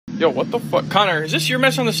Yo, what the fuck? Connor, is this your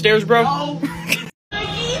mess on the stairs, bro? No.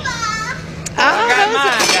 I got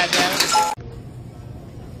mine, goddammit.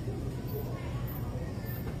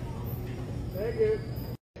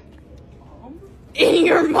 In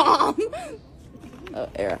your mom. Oh,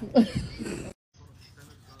 Era. I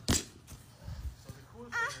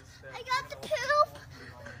got the poop.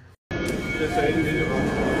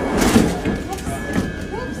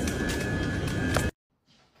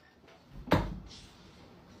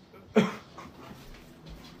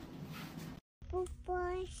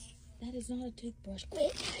 Toothbrush. That is not a toothbrush.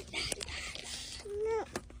 Wait. No.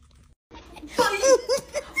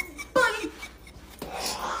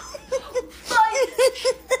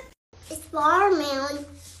 It's watermelon.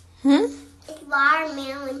 It's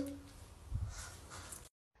watermelon.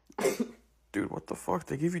 Dude, what the fuck?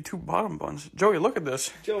 They gave you 2 bottom buns. Joey, look at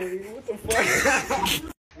this. Joey, what the fuck?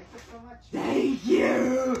 Thank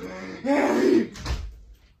you.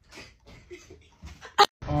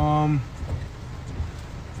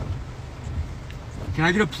 Can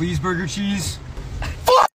I get a please burger cheese?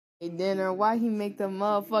 Dinner, why he make the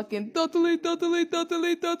motherfucking totally.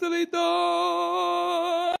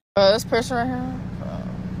 This person right here.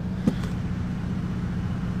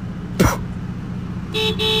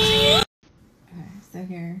 Okay, so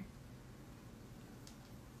here.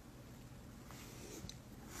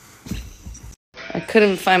 I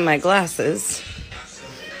couldn't find my glasses,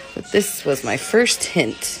 but this was my first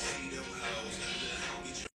hint.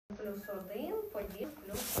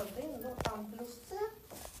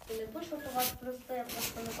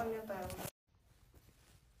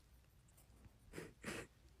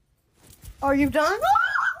 Are you done?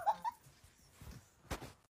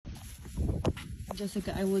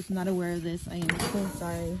 Jessica, I was not aware of this. I am so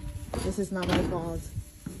sorry. This is not my fault.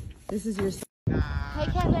 This is your. Hey,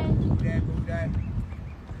 Kevin.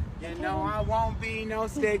 You know I won't be no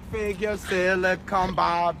stick figure, still a come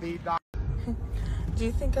Bobby. Do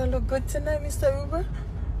you think I look good tonight, Mr. Uber?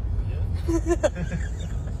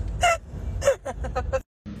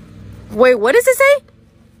 Wait, what does it say?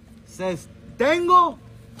 Says tengo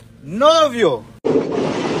novio.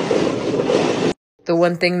 The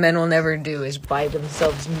one thing men will never do is buy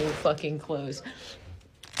themselves new fucking clothes.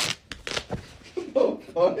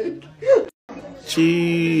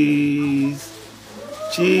 Cheese.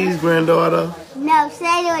 Cheese, granddaughter. No,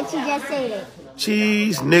 say what you just said.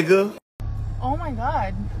 Cheese, nigga. Oh my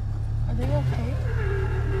god. Are they okay?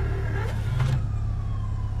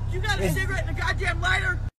 You got a cigarette and a goddamn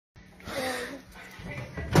lighter?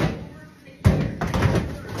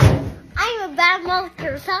 I'm a bad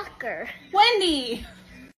monster sucker. Wendy!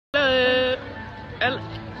 Oh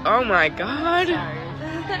my god. Sorry.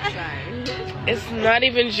 It's not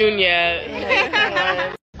even June yet.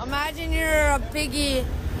 Imagine you're a piggy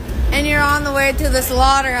and you're on the way to the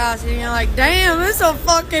slaughterhouse and you're like, damn, this is a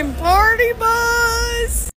fucking party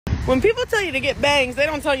bus. When people tell you to get bangs, they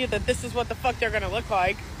don't tell you that this is what the fuck they're gonna look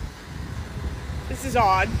like. This is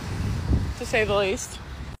odd, to say the least.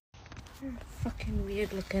 You're fucking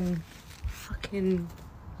weird looking fucking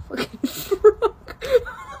frog.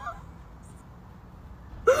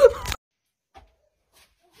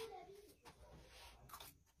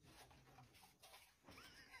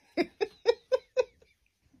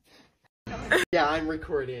 Yeah, I'm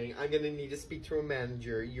recording. I'm gonna need to speak to a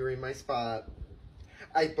manager. You're in my spot.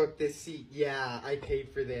 I booked this seat. Yeah, I paid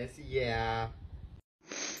for this. Yeah.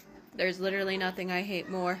 There's literally nothing I hate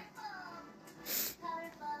more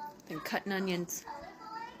than cutting onions.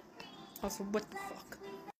 Also, what the fuck?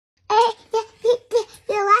 Hey,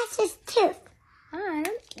 your last is tooth. Hi.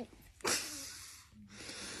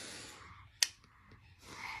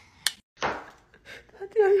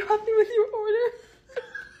 Are you happy with your order?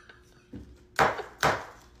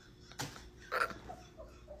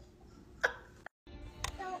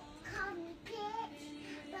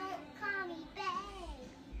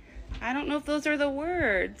 I don't know if those are the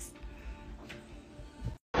words.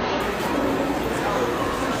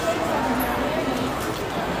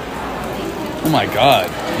 Oh my god,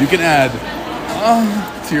 you can add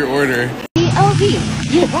to your order. POV,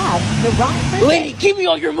 you have the wrong person. Lady, give me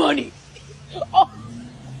all your money! Oh.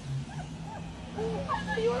 I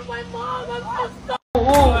thought you were my mom, I'm so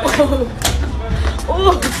sorry.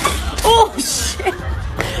 Oh shit!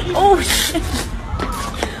 Oh shit!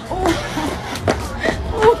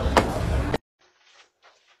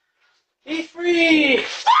 He's free!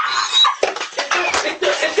 It's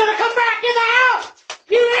gonna come back in the house!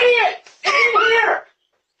 You idiot! It's in here!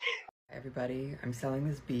 Everybody, I'm selling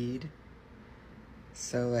this bead.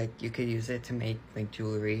 So, like, you could use it to make, like,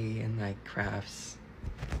 jewelry and, like, crafts.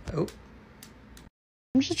 Oh.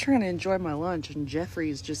 I'm just trying to enjoy my lunch, and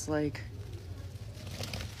Jeffrey's just like...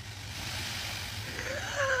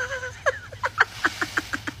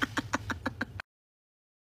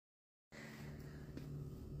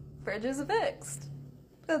 Fridge is fixed.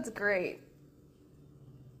 That's great.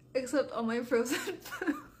 Except all my frozen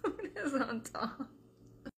food is on top.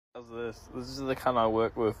 How's this? This is the kind I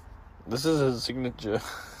work with. This is his signature.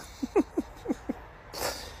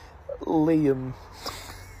 Liam.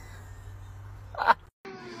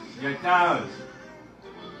 Get down.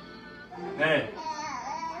 Hey,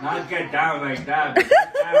 not get down like that. Get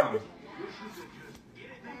down.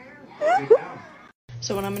 Get down.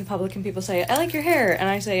 So when I'm in public and people say, I like your hair, and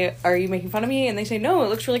I say, are you making fun of me? And they say, no, it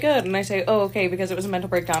looks really good. And I say, oh, okay, because it was a mental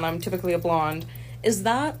breakdown. I'm typically a blonde. Is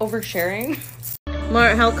that oversharing?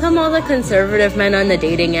 Mart, how come all the conservative men on the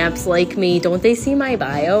dating apps like me? Don't they see my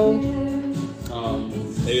bio?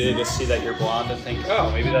 Maybe they just see that you're blonde and think,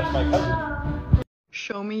 oh, maybe that's my cousin.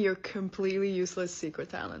 Show me your completely useless secret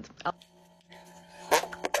talent.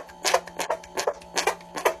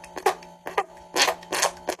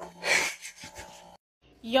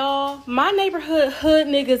 Y'all, my neighborhood hood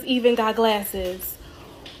niggas even got glasses.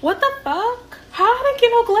 What the fuck? How I didn't get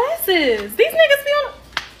no glasses? These niggas be on...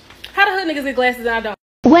 How the hood niggas get glasses and I don't?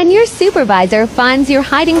 When your supervisor finds your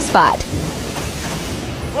hiding spot.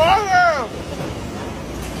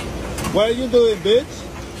 What are you doing, bitch?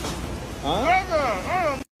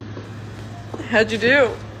 Huh? How'd you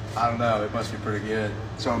do? I don't know. It must be pretty good.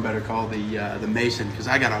 Someone better call the mason because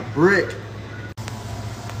I got a brick.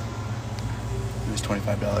 It was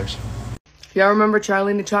 $25. Y'all remember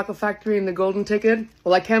Charlie and the Chocolate Factory and the Golden Ticket?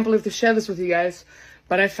 Well, I can't believe to share this with you guys,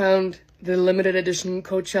 but I found the limited edition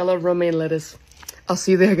Coachella romaine lettuce. I'll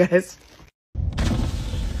see you there, guys.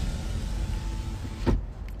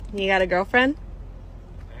 You got a girlfriend?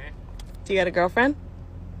 Do you got a girlfriend?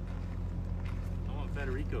 I want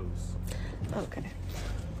Federico's. Okay.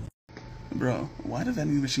 Bro, why do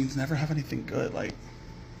vending machines never have anything good? Like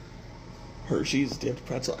Hershey's dipped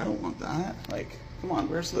pretzel. I don't want that. Like, come on,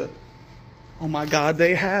 where's the... Oh my God,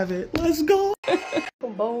 they have it. Let's go.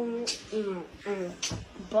 Boom, boom, boom,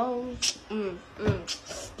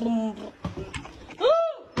 boom.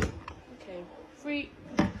 Okay, free.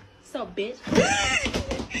 So, bitch.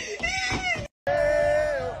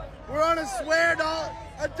 We're on a swear dollar,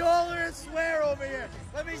 $1 a swear over here.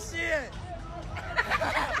 Let me see it.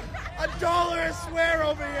 $1 a swear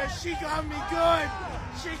over here. She got me good.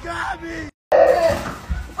 She got me.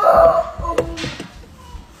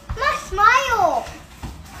 My smile.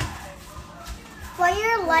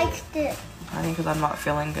 YLYL liked it. I think because I'm not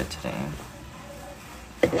feeling good today.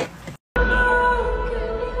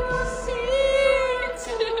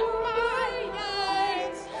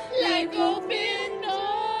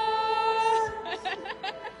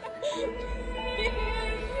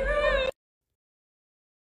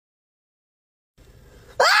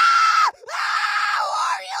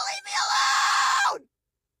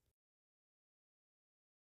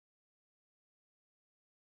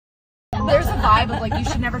 There's a vibe of like you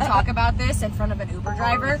should never talk about this in front of an Uber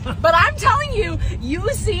driver, but I'm telling you, you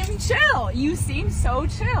seem chill. You seem so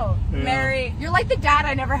chill. Yeah. Mary, you're like the dad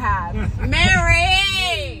I never had.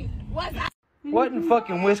 Mary! What's that? What in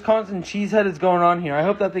fucking Wisconsin cheesehead is going on here? I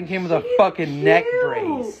hope that thing came with a fucking neck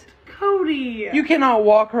brace. Cody! You cannot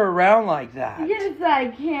walk her around like that. Yes, I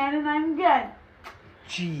can, and I'm good.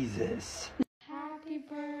 Jesus. Happy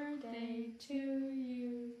birthday to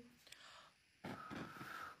you.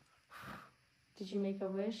 Did you make a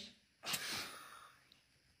wish?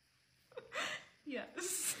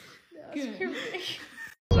 Yes. Good.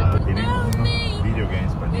 Tienen video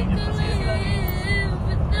games para niños así.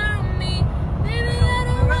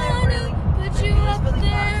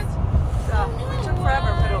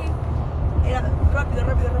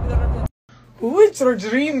 Who is your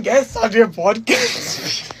dream guest on your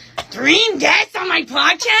podcast? Dream guest on my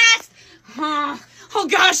podcast? Oh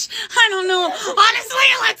gosh, I don't know.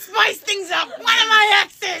 Honestly, let's spice things up. One of my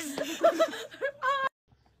exes.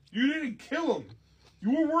 You didn't kill him.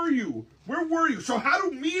 Where were you? Where were you? So how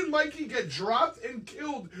do me and Mikey get dropped and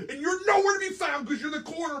killed and you're nowhere to be found because you're the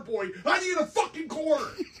corner boy? I need a fucking corner.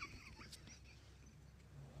 Are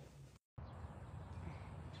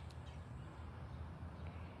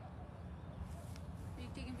you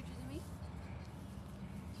taking pictures of me?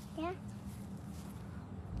 Yeah.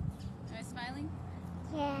 Am I smiling?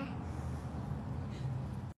 Yeah.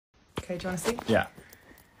 Okay, do you want to see? Yeah.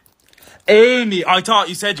 Amy, I thought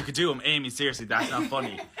you said you could do them. Amy, seriously, that's not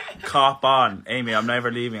funny. Cop on. Amy, I'm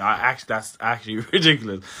never leaving. That's actually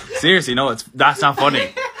ridiculous. Seriously, no, that's not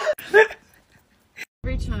funny.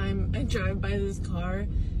 Every time I drive by this car,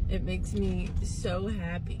 It makes me so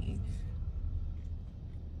happy.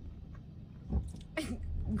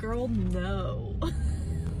 Girl, no.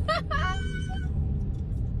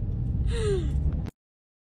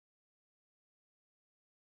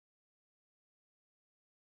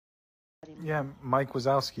 Yeah, Mike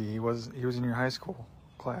Wazowski. He was in your high school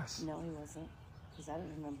class. No, he wasn't. Because I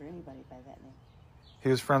don't remember anybody by that name. He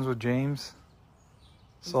was friends with James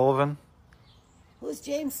Sullivan. Who's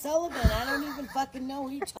James Sullivan? I don't even fucking know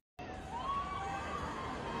who you're talking.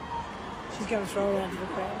 She's gonna throw that to the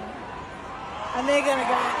crowd. And they're gonna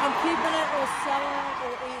go, I'm keeping it or selling it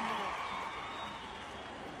or eating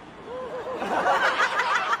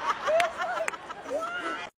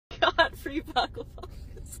it. Got free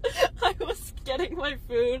baklava's. I was getting my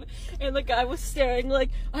food and the guy was staring like,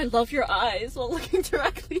 I love your eyes, while looking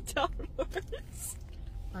directly downwards.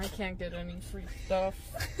 I can't get any free stuff.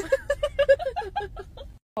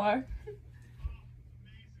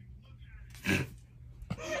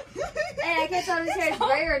 Hey, I can't tell if his hair is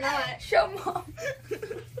gray or not. Show mom.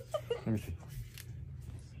 Let me see.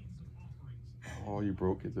 Oh, you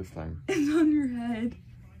broke it this time. It's on your head.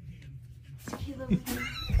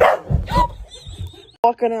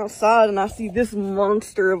 Walking outside and I see this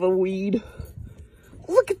monster of a weed.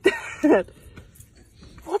 Look at that.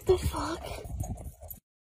 What the fuck?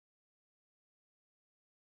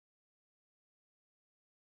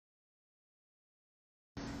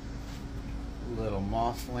 Little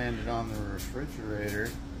moth landed on the refrigerator.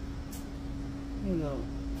 Hello.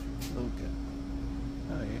 Okay.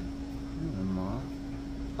 Oh yeah. Hello, moth.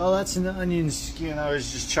 Oh, that's an onion skin. I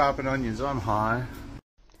was just chopping onions. I'm high.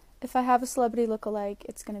 If I have a celebrity look-alike,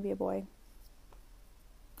 it's gonna be a boy.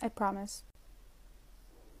 I promise.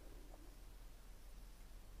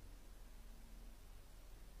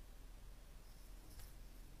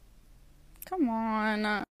 Come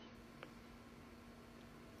on.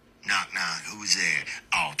 Knock, knock, who's there?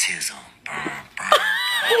 Autism.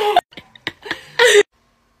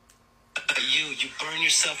 You burn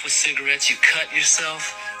yourself with cigarettes, you cut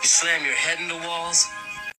yourself, you slam your head into walls.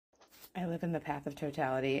 I live in the path of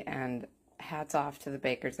totality, and hats off to the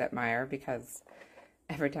bakers at Meyer, because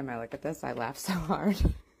every time I look at this, I laugh so hard.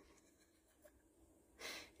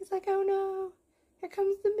 It's like, oh no, here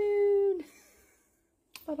comes the moon.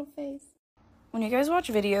 Little face. When you guys watch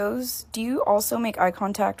videos, do you also make eye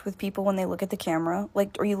contact with people when they look at the camera?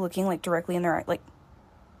 Like, are you looking, like, directly in their eye? Like,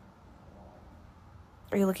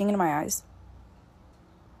 are you looking into my eyes?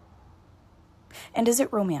 And is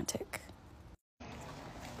it romantic?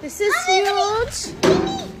 This is huge. We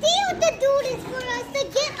need to do this for us to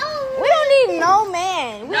get on. We don't need no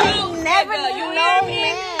man. We ain't never need no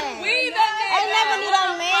man. Ain't never need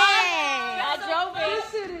a man. I drove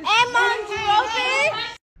it. And mom drove it.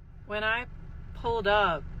 When I pulled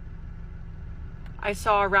up, I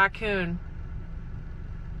saw a raccoon.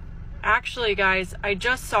 Actually, guys, I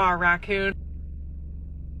just saw a raccoon.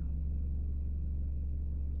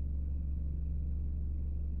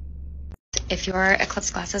 If your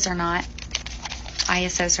Eclipse glasses are not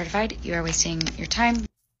ISO certified, you are wasting your time.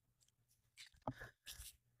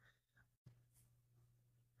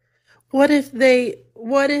 What if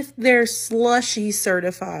they're slushy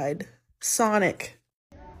certified? Sonic.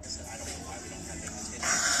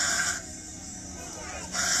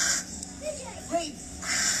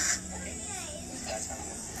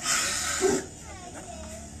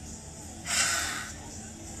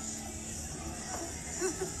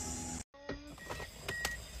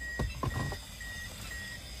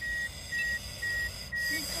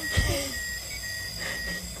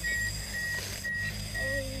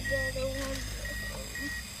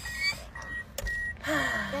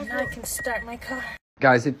 Now I can start my car.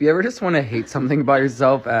 Guys, if you ever just want to hate something about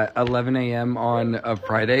yourself at 11 a.m. on a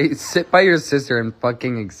Friday, sit by your sister and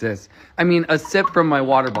fucking exist. I mean, a sip from my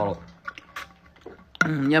water bottle.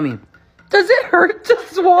 Yummy. Does it hurt to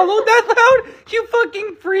swallow that loud? You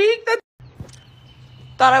fucking freak.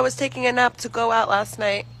 Thought I was taking a nap to go out last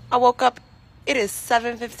night. I woke up. It is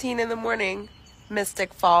 7:15 in the morning.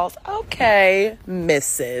 Mystic Falls. Okay,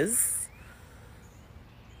 Mrs.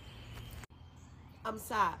 I'm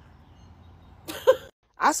sad.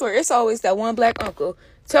 I swear, it's always that one black uncle.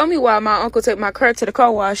 Tell me why my uncle take my car to the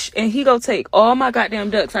car wash and he go take all my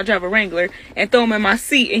goddamn ducks. I drive a Wrangler and throw them in my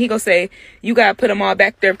seat and he go say, you gotta put them all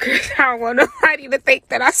back there because I don't want nobody to think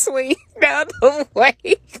that I swing the other way.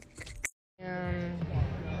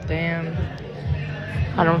 Damn.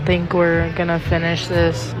 I don't think we're gonna finish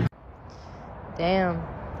this. Damn.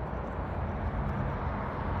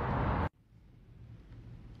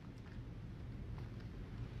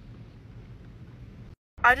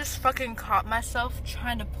 I just fucking caught myself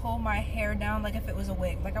trying to pull my hair down like if it was a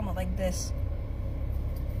wig. Like I'm like this.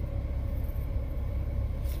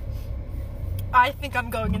 I think I'm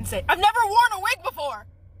going insane. I've never worn a wig before.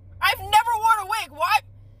 I've never worn a wig. What?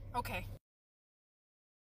 Okay.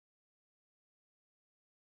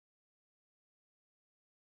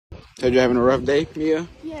 Said you're having a rough day, Mia?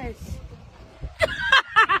 Yes.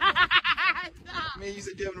 Man, you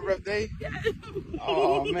said you're having a rough day?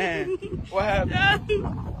 Oh, man. What happened?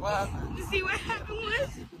 What happened? You see what happened was?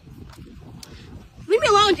 Leave me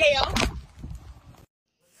alone, J.O.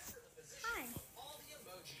 Hi.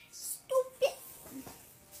 Stupid.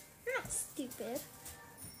 You're not stupid.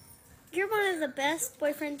 You're one of the best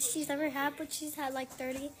boyfriends she's ever had, but she's had like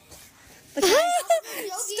 30.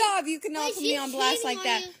 Stop, you cannot put me on blast like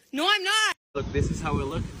that. No, I'm not. Look, this is how we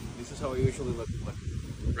look. This is how we usually look.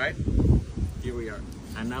 Right? Here we are.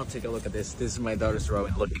 And now take a look at this. This is my daughter's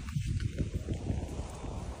drawing.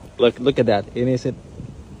 Look at that. Innocent.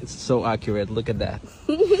 It's so accurate. Look at that.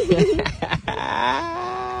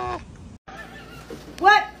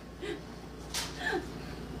 What?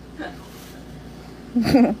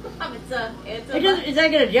 Is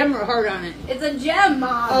that got a gem or a heart on it? It's a gem,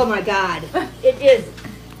 Mom. Oh my God. It is.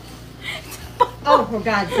 Oh, for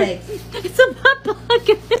God's sake. It's a butt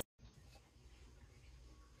plug.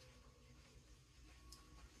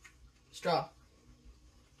 Straw.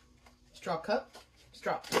 Straw cup.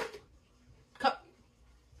 Straw. Cup.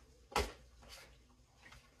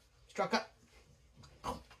 Straw cup.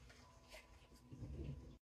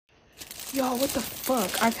 Y'all, what the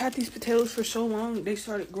fuck? I've had these potatoes for so long, they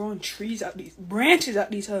started growing branches out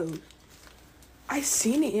these hoes. I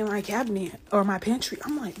seen it in my cabinet or my pantry.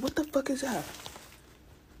 I'm like, what the fuck is that?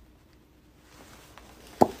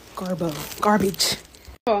 Garbage.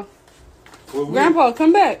 Oh. Grandpa,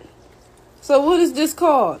 come back. So what is this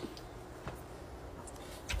called?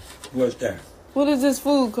 What's that? What is this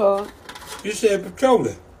food called? You said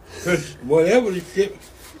petroleum. Because whatever the shit.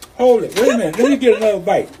 Hold it. Wait a minute. Let me get another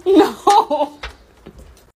bite. No.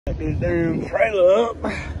 Get this damn trailer up.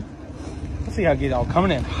 Let's see how I get it all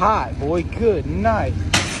coming in hot, boy. Good night.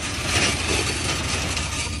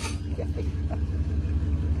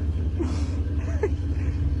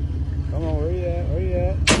 Come on, where you at? Where you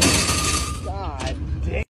at? God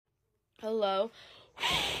damn. Hello.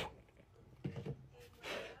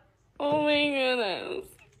 Oh my goodness.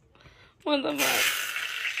 What the fuck?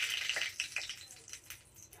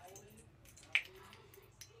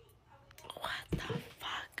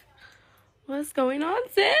 What's going on,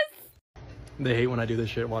 sis? They hate when I do this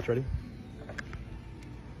shit. Watch, ready?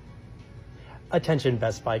 Attention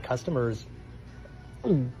Best Buy customers.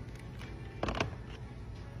 Attention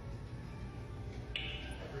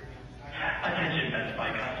Best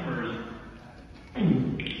Buy customers.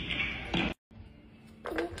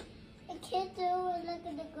 I can't do it like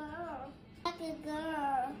a girl. Like a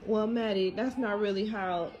girl. Well, Maddie, that's not really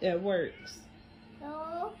how it works.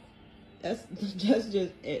 No. That's just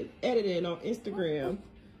edited on Instagram.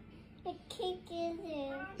 I can't get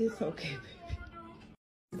it. It's okay,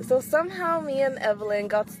 baby. So somehow me and Evelyn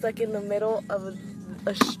got stuck in the middle of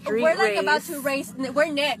a street We're like race. about to race.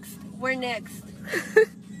 We're next. We're next.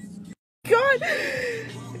 God,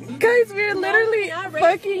 guys, we're literally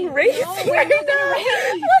fucking racing right now.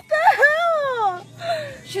 What the hell?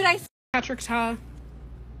 Should I? Patrick's High.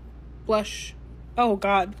 Blush. Oh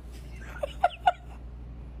God.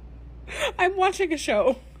 I'm watching a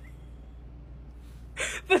show.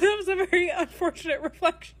 But that was a very unfortunate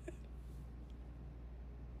reflection.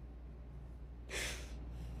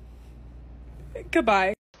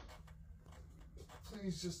 Goodbye.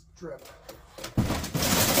 Please just drip.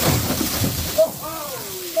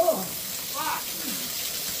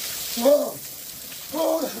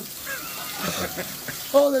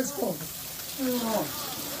 Oh, let's go.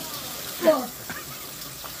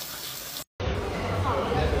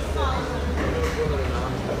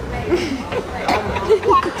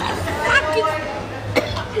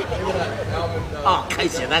 Oh,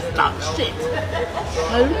 Keisha, that's dog shit.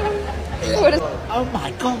 Oh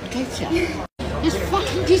my God, Keisha. It's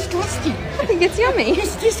fucking disgusting. I think it's yummy.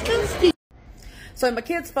 It's disgusting. So my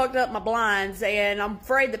kids fucked up my blinds, and I'm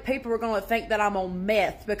afraid that people are going to think that I'm on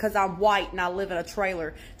meth because I'm white and I live in a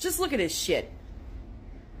trailer. Just look at this shit.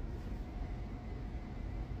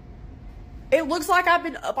 It looks like I've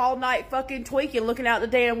been up all night fucking tweaking, looking out the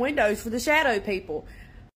damn windows for the shadow people.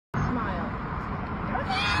 Smile.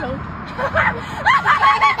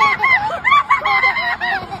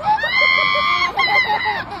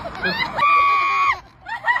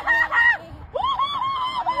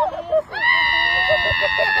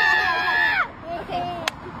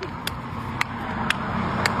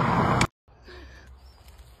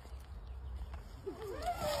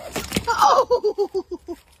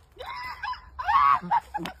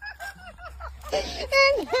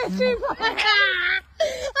 And then she's like,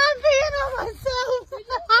 I'm peeing on myself.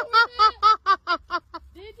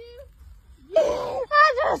 Did you? I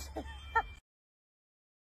just...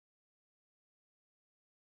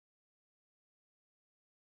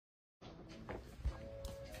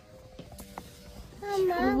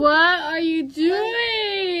 What are you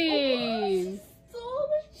doing?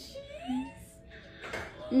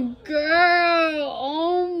 Girl,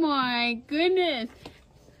 oh my goodness.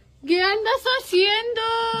 ¿Qué andas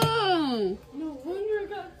haciendo? No wonder I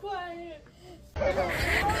got quiet.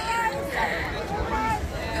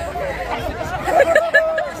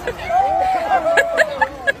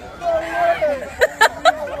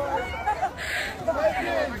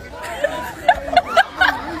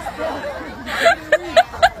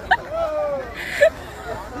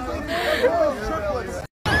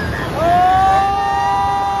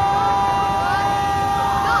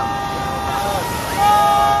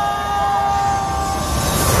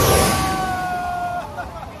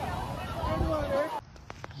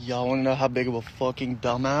 Y'all wanna know how big of a fucking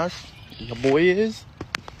dumbass your boy is?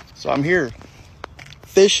 So I'm here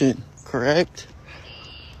fishing, correct?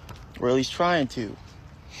 Or at least trying to.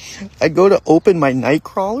 I go to open my night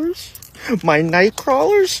crawlers.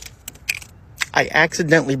 I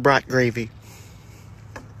accidentally brought gravy.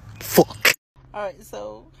 Fuck. Alright,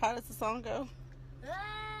 so how does the song go?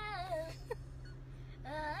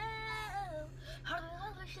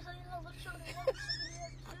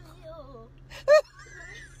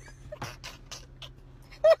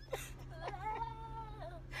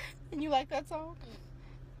 And you like that song?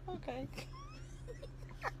 Okay.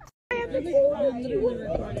 Do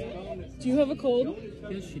you have a cold?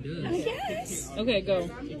 Yes, she does. Yes. Okay, go.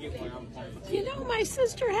 You know, my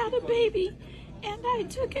sister had a baby, and I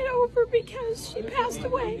took it over because she passed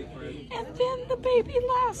away. And then the baby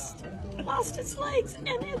lost its legs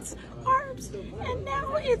and its arms, and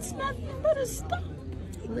now it's nothing but a stump.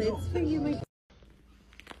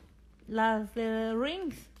 Las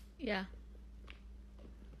rings. Ya.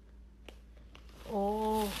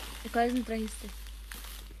 Oh. ¿Y cuáles me trajiste?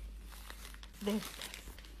 De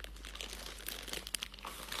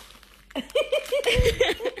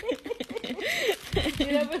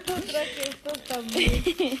Mira, pero traje esto también.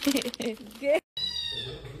 ¿Qué?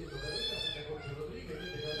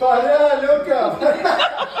 ¡Para, loca!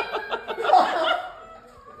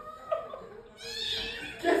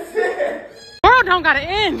 World don't gotta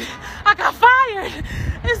end. I got fired.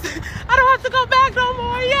 I don't have to go back no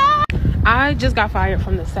more, yeah. I just got fired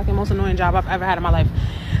from the second most annoying job I've ever had in my life.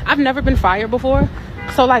 I've never been fired before.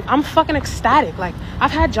 So like, I'm fucking ecstatic. Like,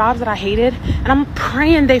 I've had jobs that I hated and I'm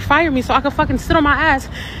praying they fire me so I can fucking sit on my ass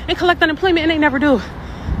and collect unemployment, and they never do.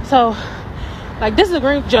 So like, this is a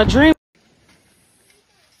great dream.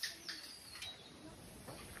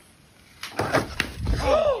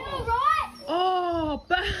 Oh,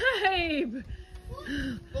 babe.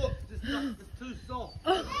 Look, this nut is too soft.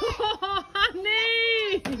 Oh,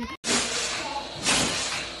 honey.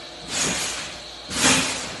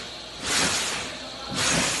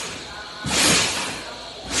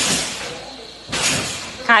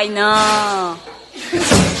 I know.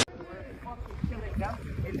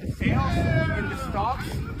 In the sales, in the stocks,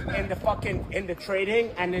 in the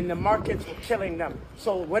trading, and in the markets, we're killing them.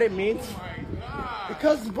 So what it means?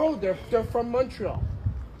 Because bro, they're from Montreal.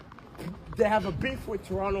 They have a beef with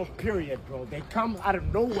Toronto. Period, bro. They come out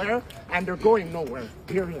of nowhere and they're going nowhere.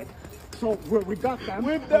 Period. So we got them.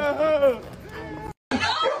 With the.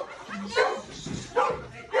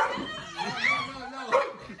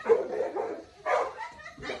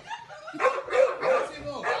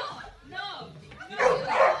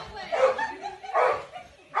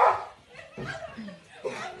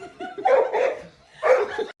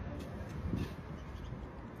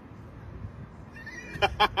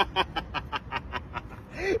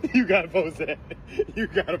 You gotta post that. You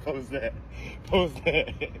gotta post that. Post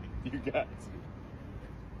that. You got to.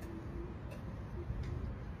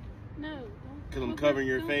 No. Because I'm covering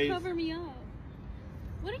your face. Don't cover me up.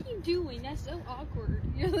 What are you doing? That's so awkward.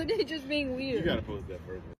 You're literally just being weird. You gotta post that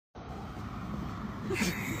first.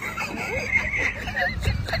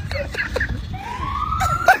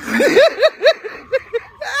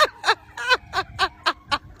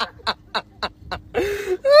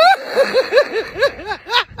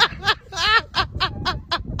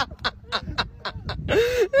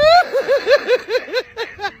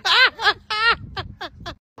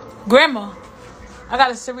 Grandma, I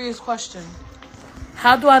got a serious question.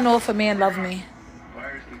 How do I know if a man loves me?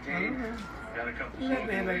 Grandma,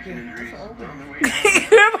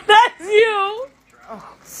 that's you.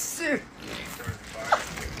 Oh, shit.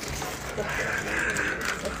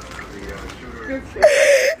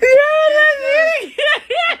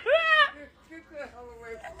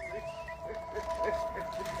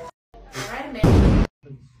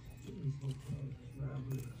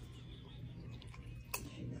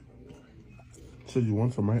 Said you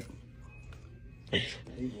want some, right?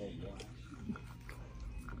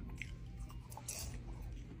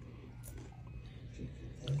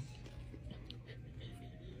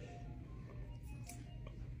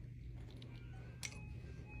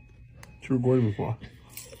 You were going before.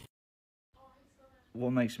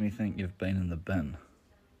 What makes me think you've been in the bin?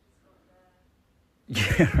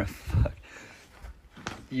 You're a fuck.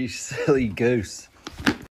 You silly goose.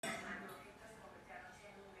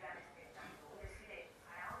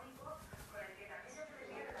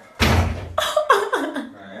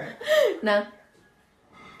 No.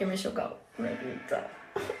 Give me some go. I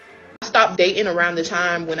stopped dating around the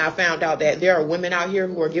time when I found out that there are women out here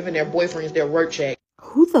who are giving their boyfriends their work check.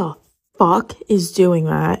 Who the fuck is doing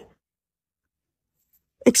that?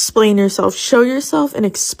 Explain yourself. Show yourself and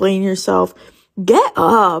explain yourself. Get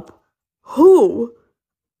up. Who?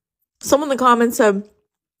 Someone in the comments said,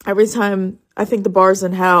 every time I think the bar's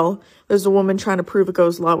in hell, there's a woman trying to prove it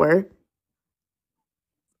goes lower.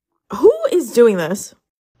 Who is doing this?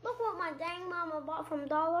 Look what my dang mama bought from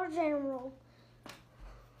Dollar General.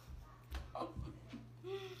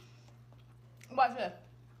 Watch this.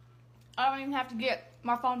 I don't even have to get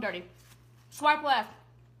my phone dirty. Swipe left.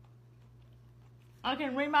 I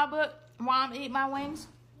can read my book while I'm eating my wings.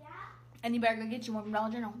 Yeah. And you better go get you one from Dollar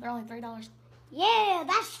General. They're only $3. Yeah,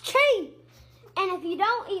 that's cheap. And if you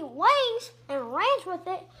don't eat wings and ranch with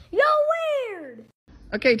it, you're weird.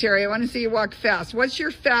 Okay, Terry, I want to see you walk fast. What's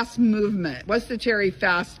your fast movement? What's the Terry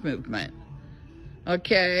fast movement?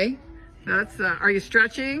 Okay. That's, are you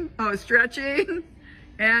stretching? Oh, stretching.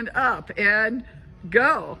 And up. And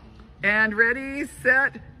go. And ready,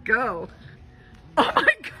 set, go. Oh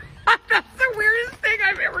my God, that's the weirdest thing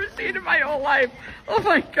I've ever seen in my whole life. Oh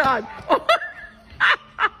my God. Oh.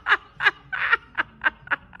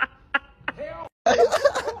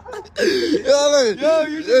 Yo,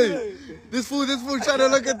 hey, this fool trying to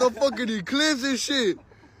look at the fucking eclipse and shit.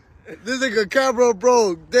 This nigga camera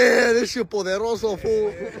broke. Damn, this shit poderoso,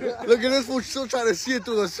 fool. Look at this fool still trying to see it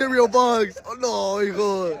through the cereal box. Oh no,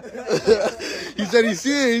 hijo. He said he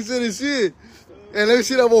see it. He said he see it. And let me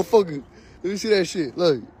see that motherfucker. Let me see that shit.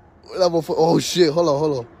 Look, that motherfucker. Oh shit, hold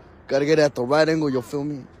on. Gotta get at the right angle. You'll feel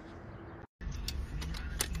me.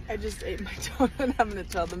 I just ate my donut. I'm gonna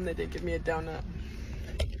tell them they didn't give me a donut.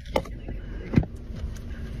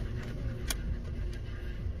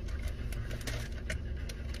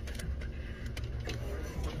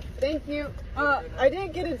 Thank you. I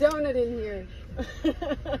didn't get a donut in here.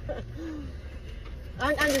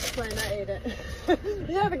 I'm just playing. I ate it.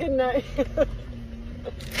 You have a good night.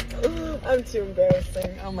 I'm too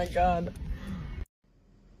embarrassing. Oh my God.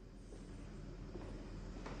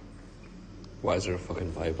 Why is there a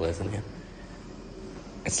fucking fireplace in here?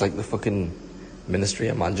 It's like the fucking Ministry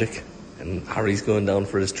of Magic, and Harry's going down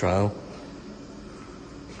for his trial.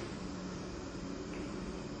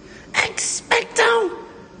 Expecto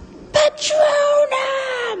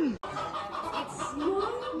Patronum!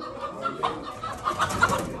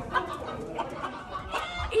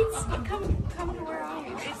 It's come to where I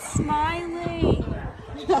am. It's smiling.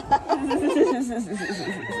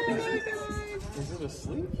 Is it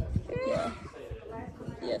asleep? Yeah.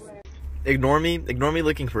 Yes. Ignore me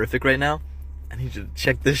looking horrific right now. I need you to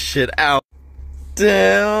check this shit out.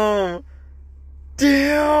 Damn!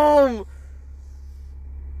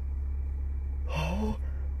 Oh!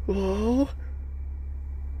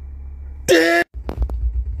 Damn!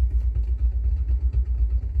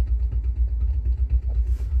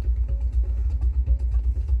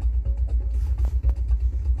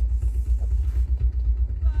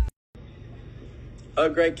 Oh,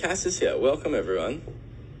 great, Cass is here. Welcome, everyone.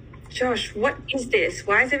 Josh, what is this?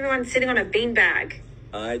 Why is everyone sitting on a beanbag?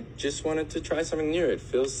 I just wanted to try something new. It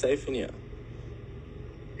feels safe in here.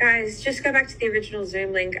 Guys, just go back to the original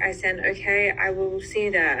Zoom link I sent, okay? I will see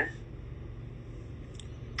you there.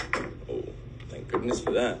 Oh, thank goodness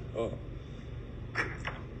for that. Oh.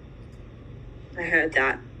 I heard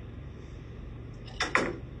that.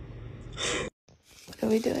 What are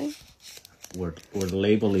we doing? We're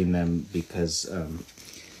labeling them because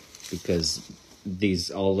these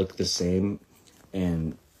all look the same,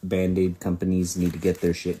 and Band-Aid companies need to get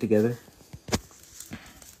their shit together.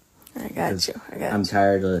 I got you. I'm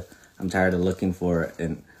tired of looking for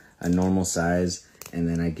a normal size, and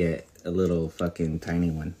then I get a little fucking tiny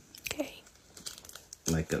one. Okay.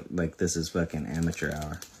 Like this is fucking amateur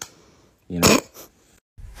hour, you know.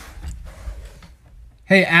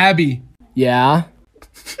 Hey, Abby. Yeah?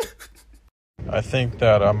 I think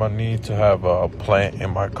that I'm gonna need to have a plant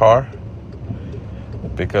in my car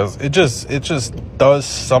because it just does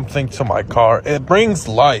something to my car. It brings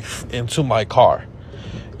life into my car.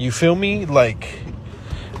 You feel me? Like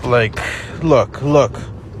look,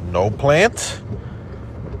 no plant,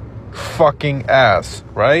 fucking ass,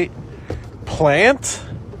 right? Plant,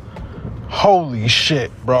 holy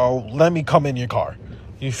shit, bro. Let me come in your car.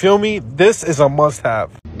 You feel me? This is a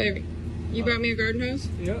must-have. Baby, you brought me a garden hose?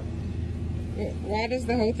 Yep. Why does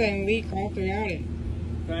the whole thing leak all throughout it?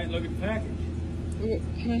 Right, look at the package.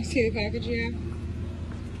 Can I see the package you have?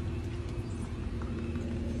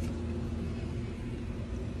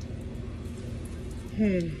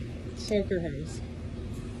 Soaker hose.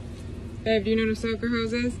 Babe, do you know what a soaker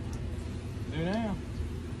hose is? Do now.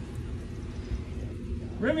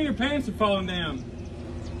 Remy, your pants are falling down.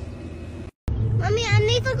 Mommy, I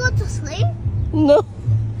need to go to sleep? No.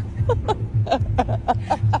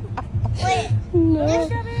 Wait. No.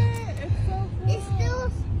 It's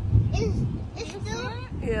still.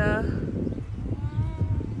 Yeah.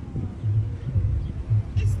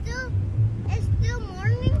 It's still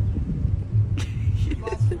morning?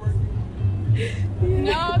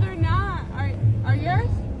 No, they're not. Are yours?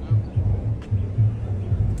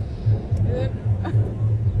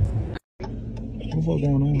 What the fuck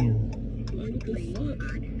going on here? What the fuck?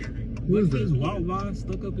 Who is this? YLYL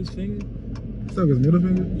stuck up his finger. Stuck his middle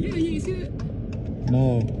finger? Yeah, you ain't see it?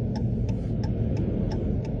 No.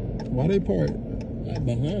 Why they part? Like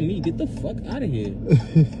behind me. Get the fuck out of here.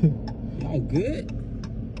 Y'all good?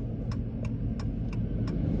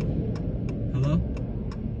 Hello?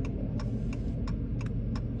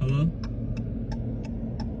 Hello?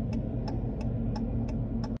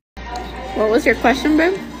 What was your question,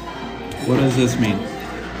 babe? What does this mean?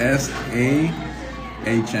 S-A-H-M.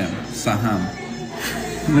 Saham.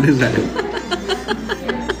 What is that?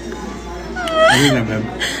 What is that, babe?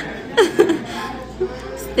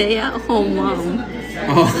 Stay at home mom.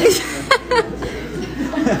 Oh.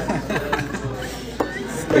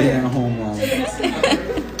 Stay at home mom.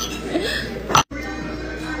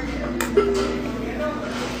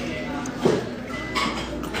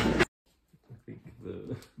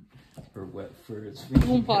 Her wet furs.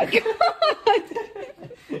 Oh my god.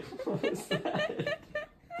 What was that?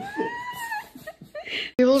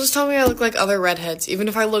 People just tell me I look like other redheads, even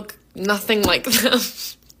if I look nothing like them.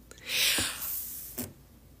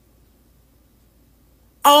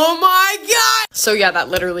 Oh my god! So yeah, that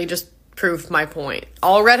literally just proved my point.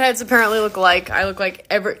 All redheads apparently look alike. I look like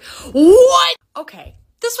What? Okay,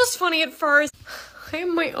 this was funny at first. I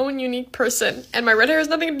am my own unique person, and my red hair has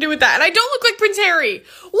nothing to do with that, and I don't look like Prince Harry.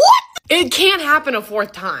 What? It can't happen a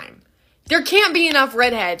fourth time. There can't be enough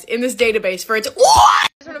redheads in this database for it to- What? I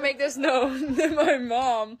just want to make this known that my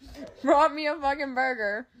mom brought me a fucking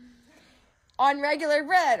burger on regular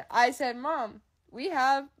bread. I said, Mom, we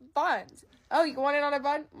have buns. Oh, you want it on a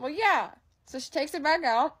bun? Well, yeah. So she takes it back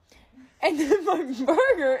out, and then my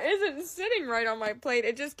burger isn't sitting right on my plate.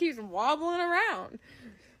 It just keeps wobbling around.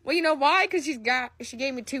 Well, you know why? Because she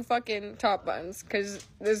gave me 2 fucking top buns. Because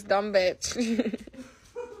this dumb bitch.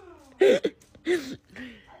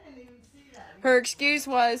 Her excuse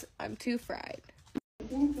was, I'm too fried.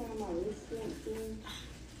 Oh,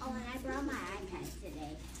 and I brought my iPad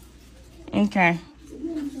today. Okay.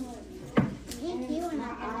 Me and you and I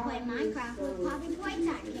are going to play Minecraft with Poppy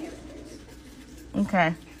Playtime characters. Okay.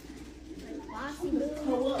 Bossy Boo,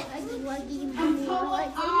 Huggy Wuggy, Mommy, and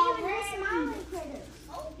even her smiling critter.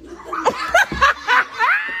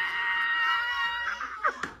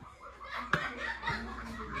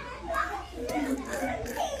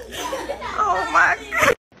 Oh my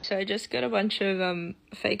god. So I just got a bunch of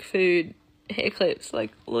fake food hair clips.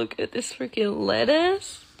 Like, look at this freaking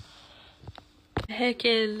lettuce.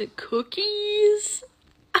 Heckin' cookies.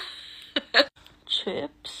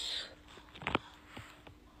 Chips.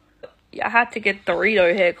 Yeah, I had to get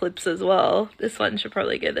Dorito hair clips as well. This one should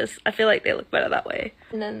probably get this. I feel like they look better that way.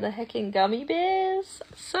 And then the heckin' gummy bears.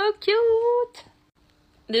 So cute.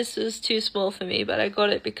 This is too small for me, but I got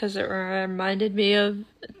it because it reminded me of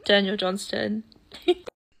Daniel Johnston. I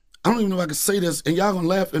don't even know if I can say this, and y'all gonna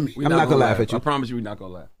laugh at me. I'm not gonna laugh at you. I promise you we're not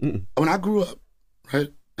gonna laugh. When I grew up, right,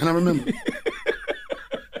 and I remember.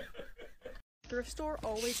 Thrift store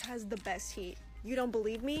always has the best heat. You don't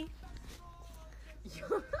believe me?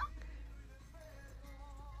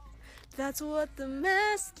 That's what the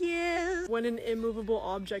mask is. When an immovable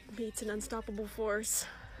object meets an unstoppable force.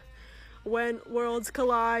 When worlds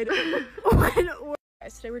collide.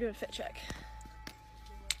 Guys, today we're doing fit check.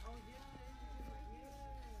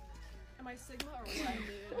 Am I Sigma or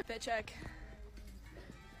what? Fit check.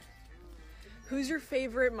 Who's your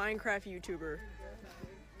favorite Minecraft YouTuber?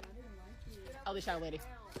 Oh, the shower lady.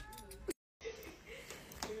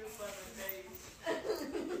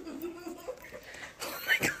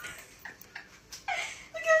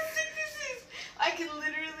 I can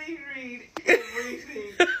literally read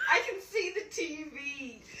everything. I can see the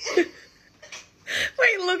TV.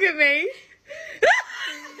 Wait, look at me.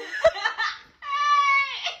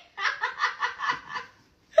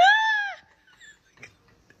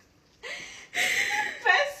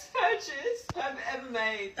 Best purchase I've ever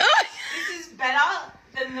made. This is better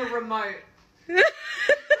than the remote.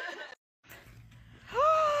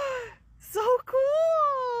 So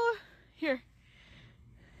cool. Here.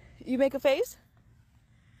 You make a face?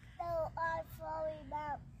 No, I'm sorry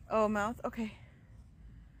about. Oh, mouth? Okay.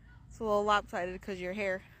 It's a little lopsided because of your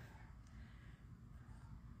hair.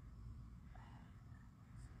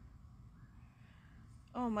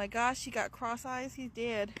 Oh my gosh, he got cross eyes. He's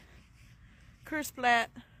dead. Curse splat.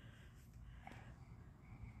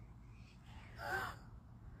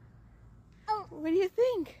 Oh. What do you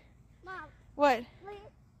think? Mom. What? Where's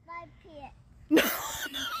my pet? No.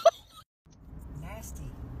 Nasty.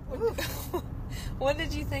 What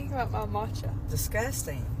did you think about my matcha?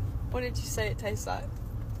 Disgusting. What did you say it tastes like?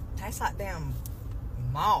 Tastes like damn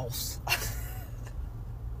moss.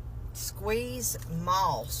 Squeeze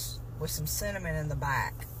moss with some cinnamon in the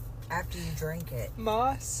back after you drink it.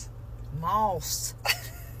 Moss? Moss.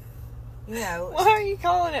 You know. Why are you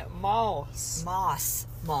calling it moss? Moss.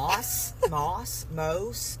 Moss. Moss.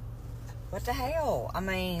 Moss. What the hell? I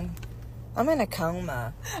mean, I'm in a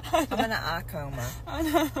coma. I'm in an eye coma. I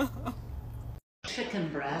know. Chicken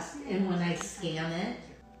breast, and when I scan it,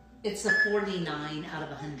 it's a 49 out of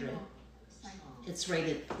 100. It's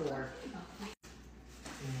rated 4.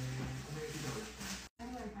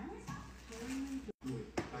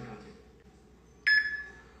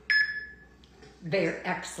 They're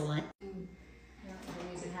excellent.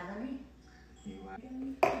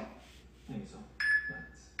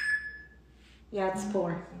 Yeah, it's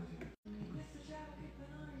 4.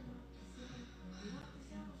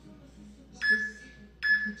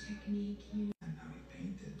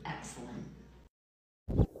 Excellent.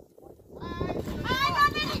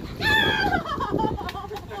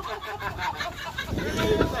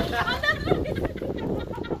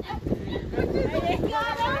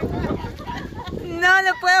 No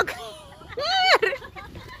lo puedo creer.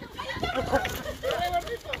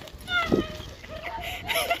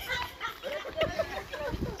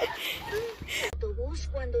 ¿Autobús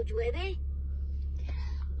cuando llueve?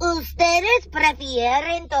 ¿Ustedes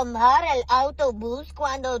prefieren tomar el autobús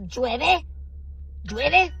cuando llueve?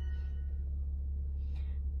 ¿Llueve?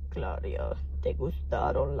 Claudia, ¿te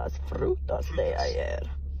gustaron las frutas de ayer?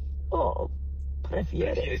 ¿O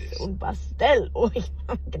prefieres un pastel? Uy,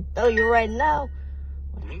 I can tell you right now.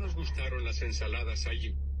 No nos gustaron las ensaladas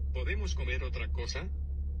allí. ¿Podemos comer otra cosa?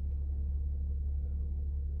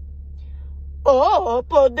 ¿O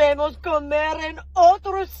podemos comer en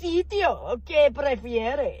otro sitio? ¿Qué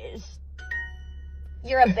prefieres?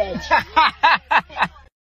 You're a bitch.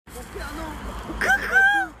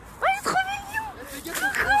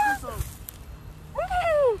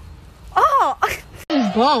 Oh!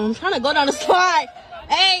 Boom, I'm trying to go down the slide.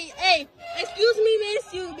 Hey, excuse me,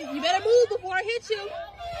 miss. You better move before I hit you.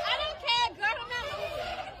 I don't care, girl. I'm not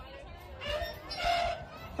moving.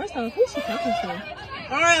 First of all, who's she talking to?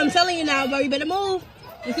 Alright, I'm telling you now, bro. You better move.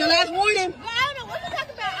 It's your last warning. Girl, I don't know what you're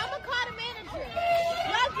talking about. I'm gonna call the manager.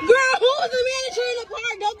 Girl, who's the manager in the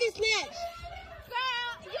park? Don't get snatched.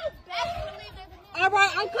 Girl, you best believe there's a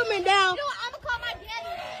Alright, I'm coming down. You know what? I'm gonna call my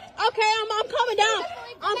daddy. Okay, I'm coming down.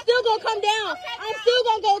 I'm still gonna come down. I'm still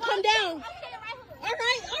gonna come down.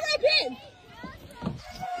 Alright, Ben.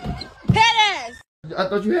 Pet ass. I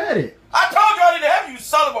thought you had it. I told you I didn't have you,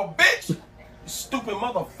 son of a bitch! You stupid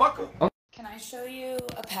motherfucker. Can I show you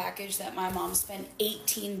a package that my mom spent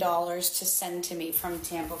 $18 to send to me from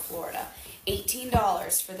Tampa, Florida?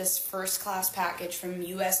 $18 for this first class package from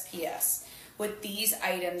USPS with these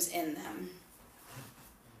items in them.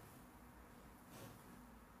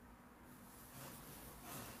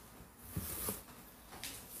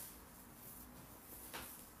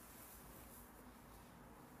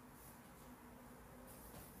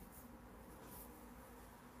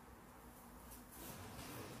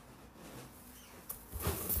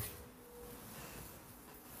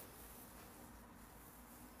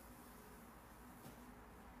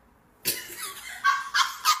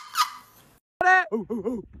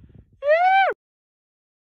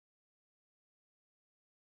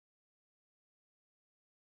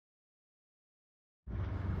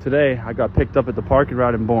 Today I got picked up at the parking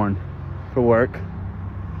lot in Bourne for work.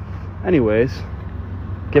 Anyways,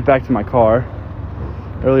 get back to my car.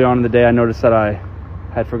 Early on in the day, I noticed that I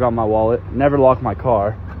had forgotten my wallet. Never locked my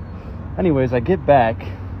car. Anyways, I get back.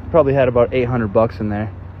 Probably had about 800 bucks in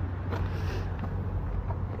there.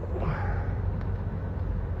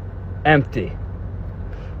 Empty.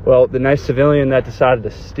 Well, the nice civilian that decided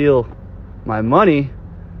to steal my money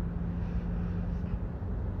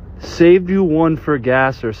saved you one for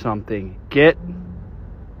gas or something.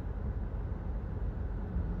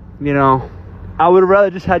 You know, I would have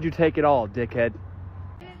rather just had you take it all, dickhead.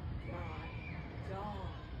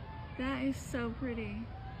 That is so pretty.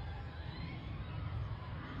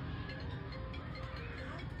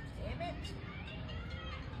 Damn it.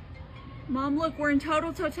 Mom, look, we're in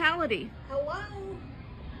total totality. Hello?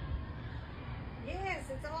 Yes,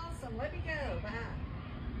 it's awesome. Let me go. Bye.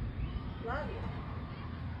 Love you.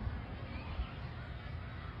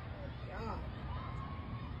 Oh, God.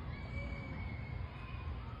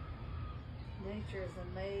 Nature is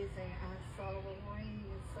amazing. I saw the rain.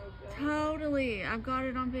 It's so good. Totally. I've got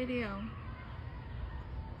it on video.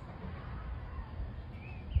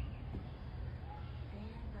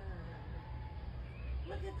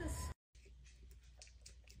 Look at this.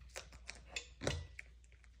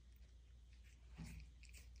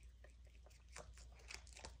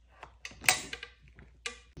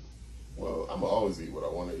 Well, I'm always eat what I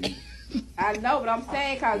want to eat. I know, but I'm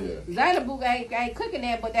saying because Zainabu ain't cooking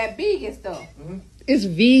that, but that vegan stuff. It's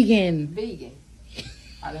vegan. Vegan.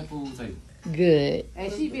 How that food taste? Good.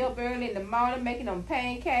 And she be up early in the morning making them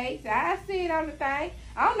pancakes. I see it on the thing.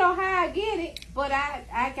 I don't know how I get it, but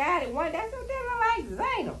I got it one. That's what they look like,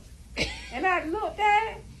 Zainab. And I looked at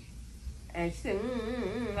it, and she said,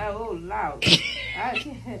 oh Lord.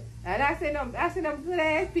 And I said them good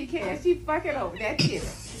ass pecans. She fucking over that chicken.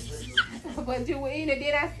 But you were eating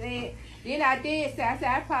it. Then I did say,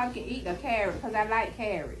 I probably can eat a carrot because I like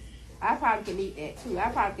carrots. I probably can eat that too. I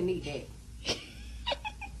probably can eat that.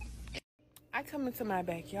 I come into my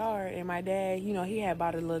backyard and my dad, you know, he had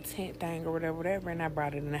bought a little tent thing or whatever, and I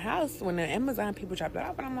brought it in the house when the Amazon people dropped it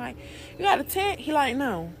off, and I'm like, you got a tent? He like,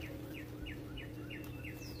 no.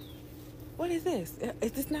 What is this?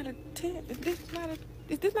 Is this not a tent? Is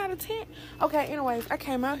this not a tent? Okay, anyways, I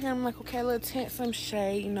came out here, I'm like, okay, a little tent, some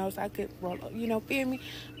shade, you know, so I could roll up, you know, feel me?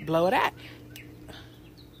 Blow it out.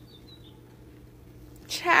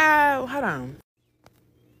 Child, hold on.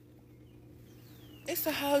 It's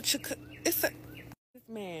a whole this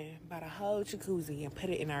man bought a whole jacuzzi and put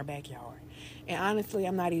it in our backyard. And honestly,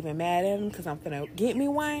 I'm not even mad at him because I'm finna get me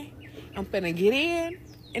one. I'm finna get in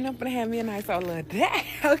and I'm finna have me a nice old little day,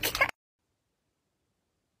 okay?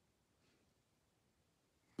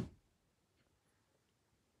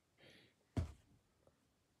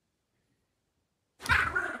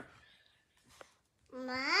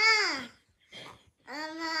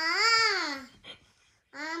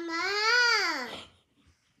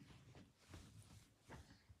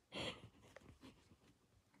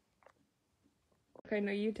 Okay,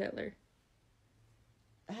 no, you tell her.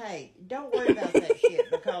 Hey, don't worry about that shit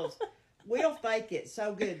because we'll fake it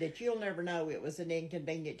so good that you'll never know it was an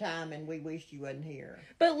inconvenient time and we wish you wasn't here.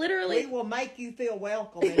 But literally... We will make you feel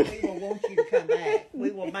welcome and we will want you to come back.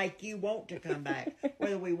 We will make you want to come back.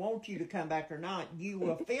 Whether we want you to come back or not, you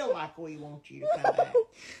will feel like we want you to come back.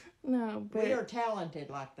 No, but... We are talented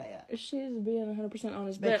like that. She's being 100%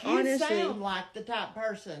 honest. But you honestly... sound like the type of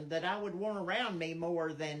person that I would want around me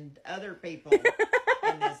more than other people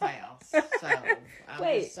in this house. So,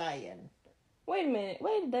 I'm just saying. Wait a minute.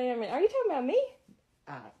 Wait a damn minute. Are you talking about me?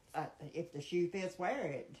 If the shoe fits,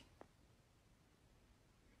 wear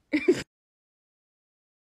it.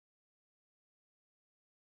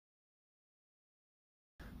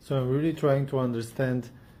 So I'm really trying to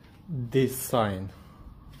understand this sign.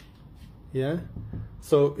 Yeah?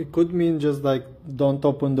 So it could mean just like don't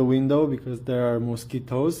open the window because there are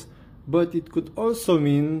mosquitoes, but it could also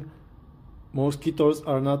mean mosquitoes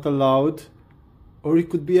are not allowed, or it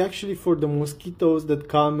could be actually for the mosquitoes that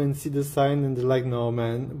come and see the sign and they're like, no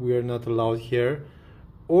man, we are not allowed here.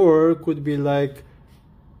 Or it could be like,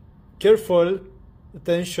 careful,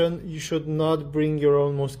 attention, you should not bring your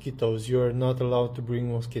own mosquitoes. You are not allowed to bring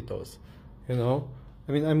mosquitoes, you know?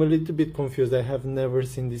 I mean, I'm a little bit confused. I have never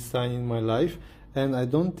seen this sign in my life, and I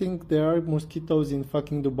don't think there are mosquitoes in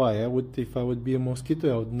fucking Dubai. If I would be a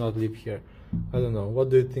mosquito, I would not live here. I don't know. What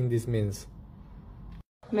do you think this means?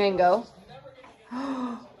 Mango.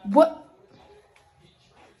 What?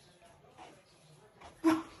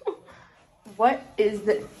 What is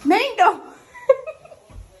the mango?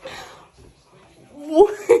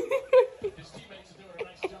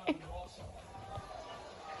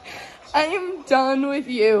 I am done with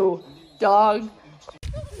you, dog.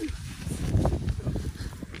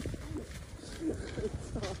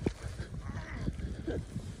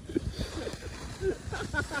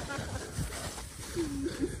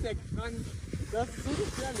 weggerannt. Das ist so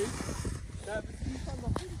gefährlich. Da bist du schon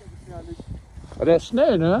noch weniger gefährlich. Aber der ist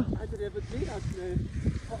schnell, ne? Alter, der wird mega schnell.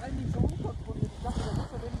 Vor allem die so unkontrolliert. Ich dachte, der muss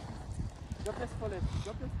er wenigstens. Ich glaube, der ist verletzt.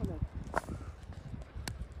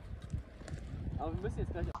 Aber wir müssen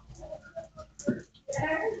jetzt gleich.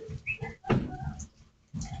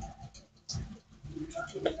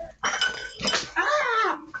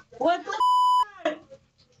 Ah! What the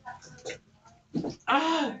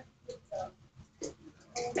Ah!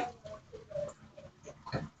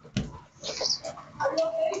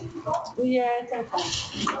 Yeah, it's okay.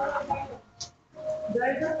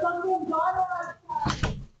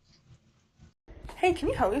 Hey, can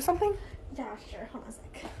you help me with something? Yeah, sure. Hold on a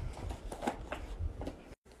sec.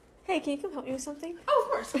 Hey, can you come help me with something? Oh,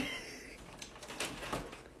 of course.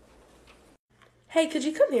 Hey, could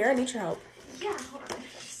you come here? I need your help. Yeah, hold on.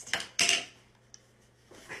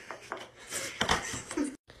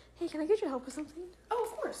 Hey, can I get your help with something? Oh,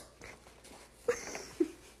 of course.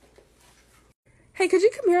 Hey, could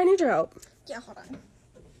you come here? I need your help. Yeah, hold on.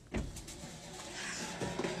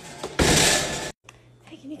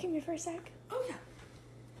 Hey, can you come here for a sec? Oh, yeah.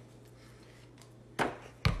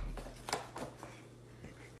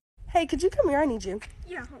 Hey, could you come here? I need you.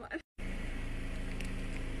 Yeah, hold on.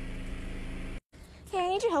 Hey, I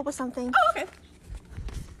need your help with something. Oh, okay.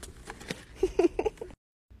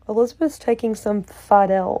 Elizabeth's taking some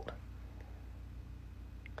Fidel.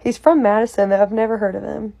 He's from Madison, though. I've never heard of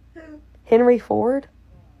him. Who? Henry Ford?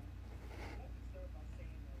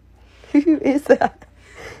 Who is that?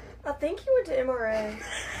 I think he went to MRA.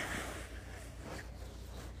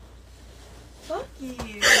 Fuck you.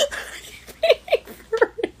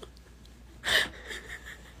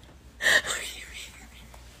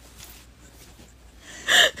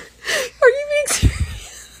 Are you being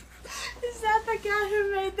serious? Is that the guy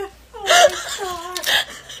who made the Ford car?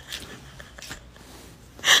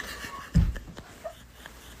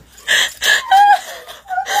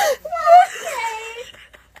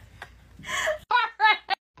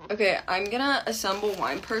 Okay, I'm gonna assemble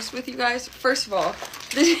wine purse with you guys. First of all,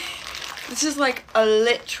 this is like a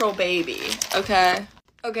literal baby, okay?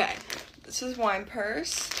 Okay, this is wine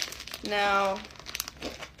purse. Now,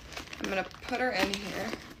 I'm gonna put her in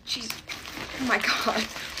here. Jeez, oh my god,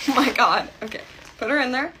 oh my god. Okay, put her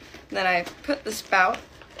in there. Then I put the spout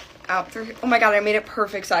out through here. Oh my god, I made it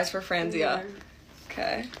perfect size for Franzia.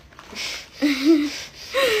 Okay.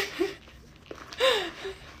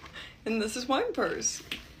 And this is wine purse.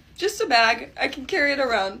 Just a bag. I can carry it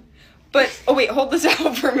around. But, oh wait, hold this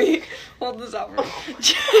out for me. Hold this out for me.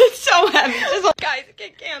 It's so heavy. Just, guys, I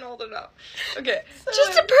can't hold it up. Okay, so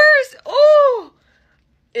just a purse. Oh,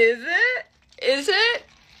 is it? Is it?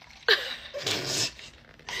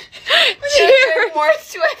 Cheers. More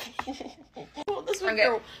sweaty. Hold this with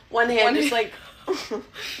your one hand, just like.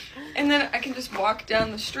 And then I can just walk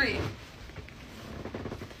down the street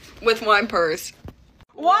with wine purse.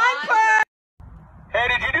 Wine purse! Hey,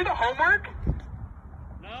 did you do the homework?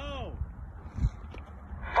 No.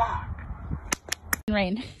 Fuck.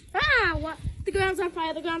 Rain. Ah, what? The ground's on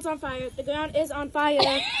fire. The ground's on fire. The ground is on fire.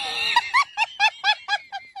 Daddy!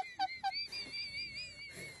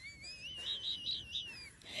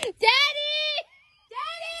 Daddy!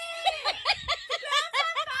 The ground's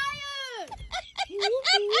on fire!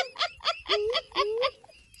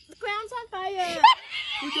 The ground's on fire!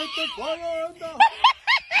 We got the fire on the...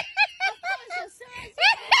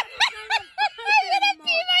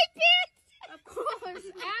 Of course,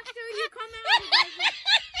 after you come out of it.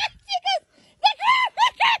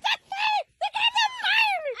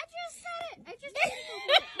 I just said it. I just said it.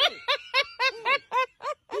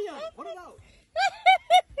 Put it out.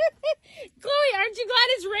 Chloe, aren't you glad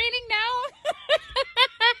it's raining now?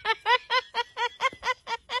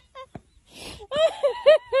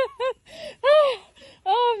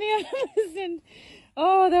 Oh man, listen.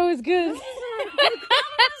 Oh, that was good.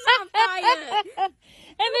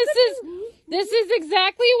 And this is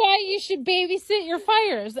exactly why you should babysit your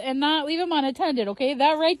fires and not leave them unattended, okay?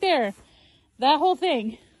 That right there. That whole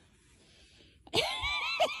thing.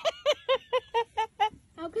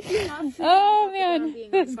 How could you not? Oh man,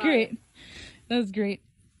 that's great. That's great.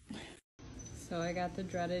 So I got the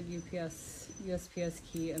dreaded USPS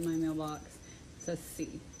key in my mailbox. It says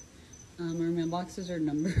C. Our mailboxes are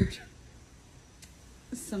numbered.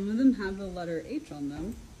 Some of them have the letter H on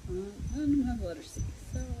them. None of them have the letter C.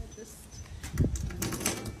 So I just...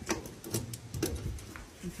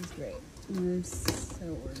 this is great. They're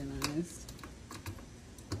so organized.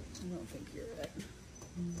 I don't think you're right.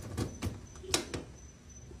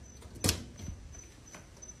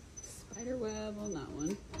 Spider web on that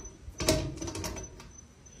one.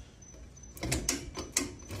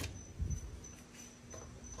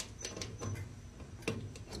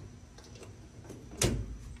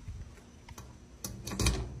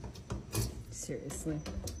 seriously.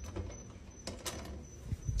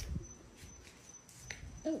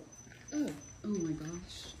 Oh my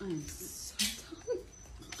gosh, I am so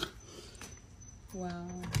dumb. Wow.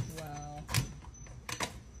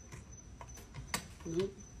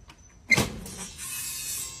 Nope.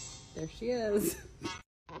 There she is.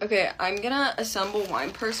 Okay, I'm gonna assemble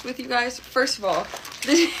wine purse with you guys. First of all,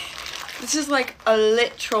 this is like a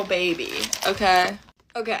literal baby, okay?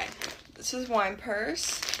 Okay, this is wine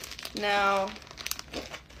purse. Now,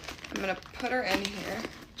 I'm gonna put her in here.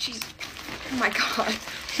 Jeez, oh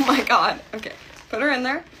my god, okay. Put her in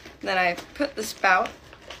there, then I put the spout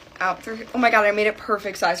out through here. Oh my god, I made it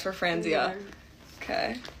perfect size for Franzia.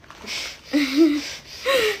 Okay.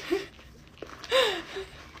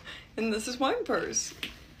 And this is wine purse.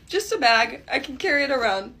 Just a bag. I can carry it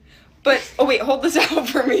around. But, oh wait, hold this out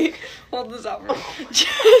for me. Hold this out for me.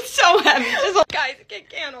 It's so heavy. Just, guys, I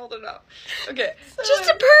can't hold it up. Okay. So just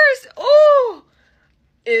a purse. Oh.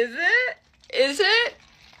 Is it? Is it?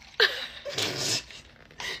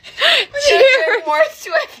 Cheers. More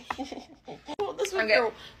sweaty. Hold this with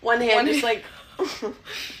your one hand, just like.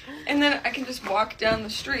 And then I can just walk down the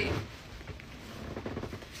street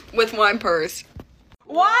with wine purse.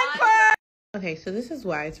 Wine purse! Okay, so this is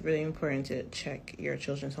why it's really important to check your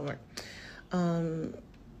children's homework.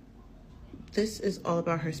 This is all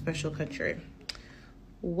about her special country.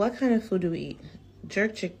 What kind of food do we eat?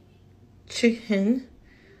 Jerk chicken,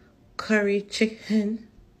 curry chicken,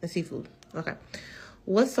 and seafood. Okay.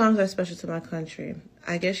 What songs are special to my country?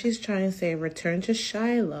 I guess she's trying to say Return to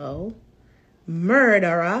Shiloh,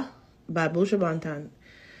 Murderer by Buju Banton,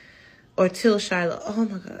 or Till Shiloh. Oh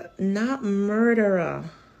my god, not Murderer.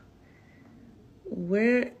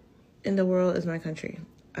 Where in the world is my country?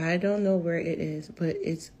 I don't know where it is, but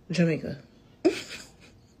it's Jamaica.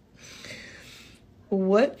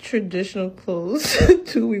 What traditional clothes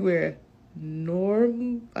do we wear?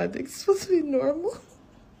 I think it's supposed to be normal.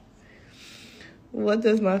 What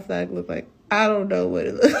does my flag look like? I don't know what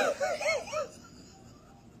it looks like.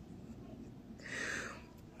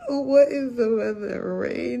 What is the weather?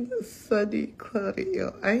 Rain, sunny, cloudy.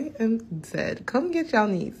 Yo, I am dead. Come get y'all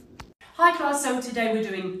knees. Hi class, so today we're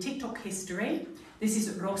doing TikTok history. This is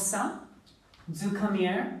Rosa,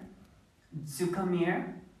 Zukamir,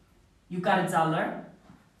 you got $1.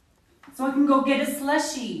 So I can go get a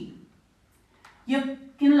slushie. You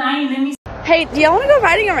can lie, let me. Hey, do y'all want to go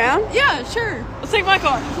riding around? Yeah, sure. Let's take my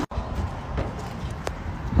car.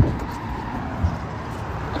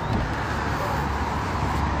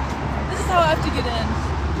 This is how I have to get in.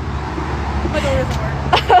 My door doesn't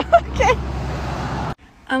work. Okay.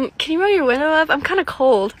 Can you roll your window up? I'm kind of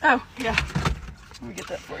cold. Oh, yeah. Let me get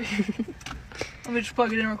that for you. Let me just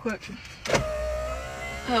plug it in real quick.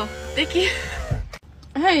 Oh, thank you.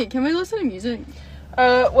 Hey, can we listen to music?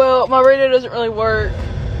 Well, my radio doesn't really work.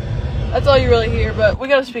 That's all you really hear, but we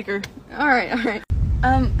got a speaker. Alright.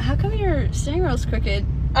 How come your steering wheel's crooked?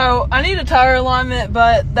 Oh, I need a tire alignment,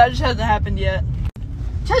 but that just hasn't happened yet.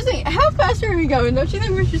 Chelsea, how fast are we going? Don't you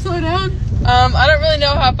think we should slow down? I don't really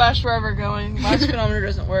know how fast we're ever going. My speedometer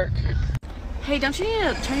doesn't work. Hey, don't you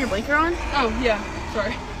need to turn your blinker on? Oh, yeah.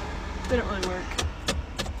 Sorry. They don't really work.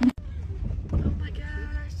 Oh my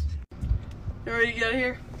gosh. You ready to get out of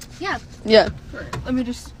here? Yeah. Yeah. Right, let me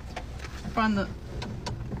just find the...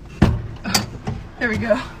 Oh, there we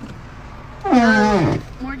go.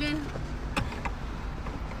 Morgan?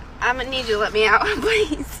 I'm gonna need you to let me out,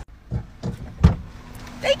 please.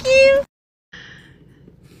 Thank you.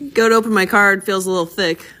 Go to open my card, feels a little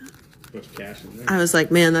thick. Much cash in there. I was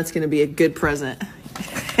like, man, that's gonna be a good present.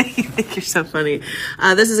 You think you're so funny.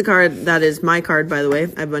 This is a card that is my card, by the way.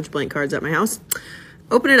 I have a bunch of blank cards at my house.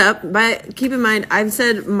 Open it up, but keep in mind, I've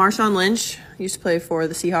said Marshawn Lynch used to play for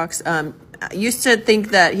the Seahawks. I used to think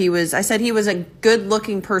that I said he was a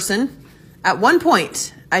good-looking person. At one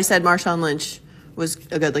point, I said Marshawn Lynch was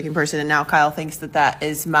a good-looking person, and now Kyle thinks that that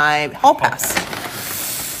is my hall pass.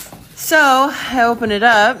 So, I open it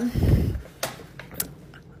up.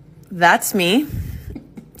 That's me.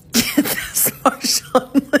 That's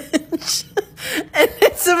Marshawn Lynch. And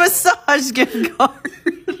it's a massage gift card.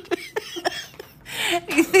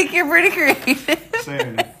 You think you're pretty creative?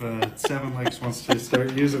 Saying if Seven Lakes wants to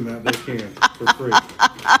start using that, they can for free.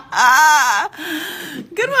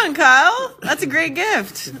 Good one, Kyle. That's a great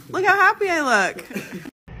gift. Look how happy I look.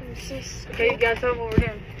 Okay, you guys, tell them what we're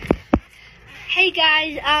doing. Hey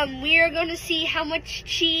guys, we are going to see how much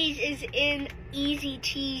cheese is in Easy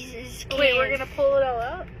Cheese's can. Wait, we're going to pull it all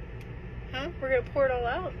out? Huh? We're going to pour it all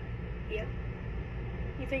out? Yeah.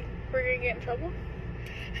 You think we're going to get in trouble?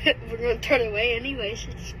 We're going to turn away anyways.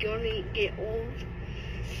 It's going to get old.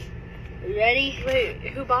 You ready? Wait,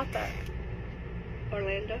 who bought that?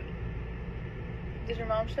 Orlando. Did your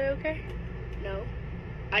mom say okay? No.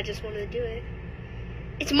 I just wanted to do it.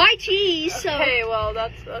 It's my cheese, so. Okay, well,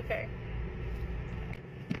 that's okay.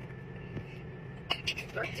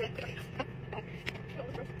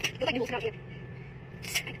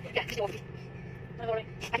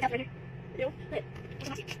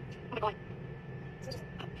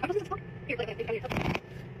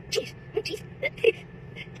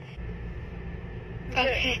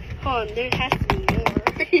 Okay, hold on, there has to be more.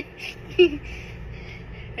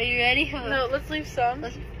 Are you ready? Hold on. No, let's leave some.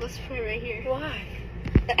 Let's put it right here. Why?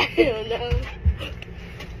 I don't know.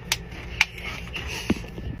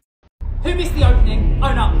 Who missed the opening?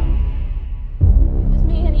 Own up. It was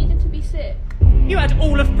me, I needed to be sick. You had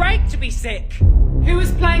all of break to be sick. Who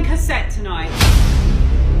was playing cassette tonight?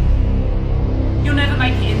 You'll never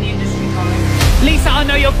make it in the industry, darling. Lisa, I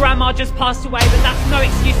know your grandma just passed away, but that's no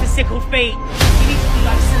excuse for sickle feet. You need to be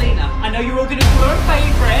like Selena. I know you're all going to do her a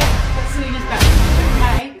favourite, but Selena's better,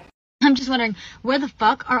 okay? I'm just wondering, where the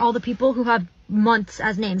fuck are all the people who have months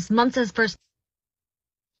as names? Months as first.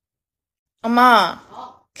 Mama,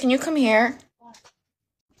 can you come here?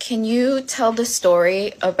 Can you tell the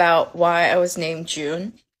story about why I was named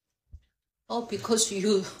June? Oh, because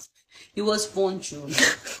you was born June.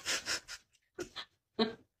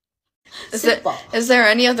 Is there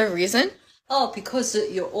any other reason? Oh, because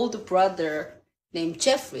your older brother named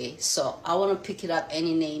Jeffrey, so I want to pick it up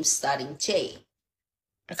any name starting J.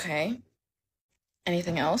 Okay.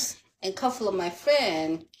 Anything else? And a couple of my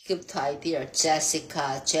friends give the idea,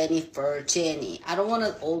 Jessica, Jennifer, Jenny. I don't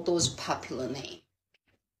want all those popular names.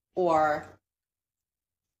 Or,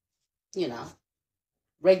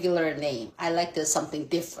 regular name. I like something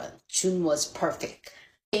different. June was perfect.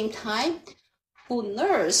 Same time, who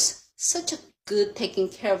nurse, such a good taking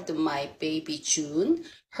care of my baby June.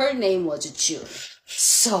 Her name was June.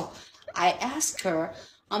 So I asked her,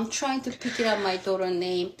 I'm trying to pick it up my daughter's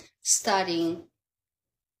name starting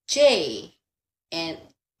J. And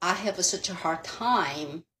I have such a hard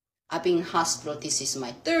time. I've been in hospital. This is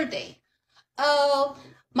my 3rd day. Oh,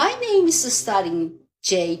 my name is starting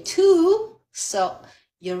J too. So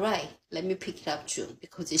you're right. Let me pick it up June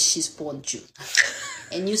because she's born June.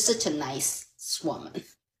 And you're such a nice woman.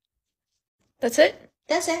 That's it?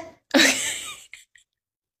 That's it.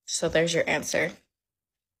 So there's your answer.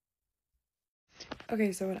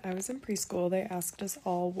 Okay, so when I was in preschool, they asked us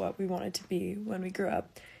all what we wanted to be when we grew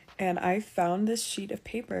up. And I found this sheet of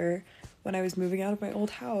paper when I was moving out of my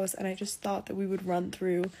old house, and I just thought that we would run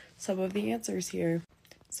through some of the answers here.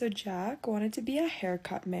 So Jack wanted to be a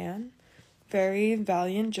haircut man. Very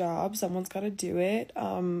valiant job. Someone's got to do it.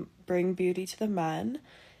 Bring beauty to the men.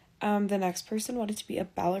 The next person wanted to be a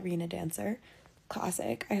ballerina dancer.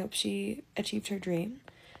 Classic. I hope she achieved her dream.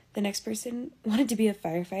 The next person wanted to be a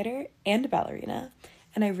firefighter and a ballerina.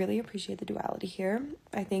 And I really appreciate the duality here.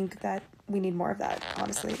 I think that we need more of that,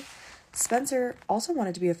 honestly. Spencer also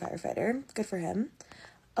wanted to be a firefighter. Good for him.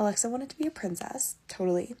 Alexa wanted to be a princess.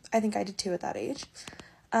 Totally. I think I did too at that age.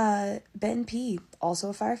 Ben P, also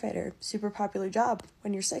a firefighter. Super popular job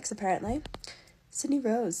when you're 6, apparently. Sydney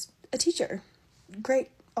Rose, a teacher. Great.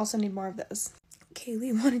 Also need more of those.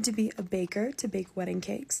 Kaylee wanted to be a baker to bake wedding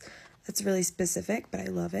cakes. That's really specific, but I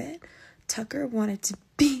love it. Tucker wanted to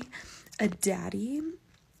be a daddy.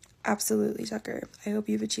 Absolutely, Tucker. I hope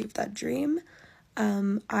you've achieved that dream.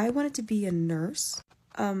 I wanted to be a nurse.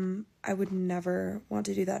 I would never want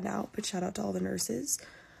to do that now, but shout out to all the nurses.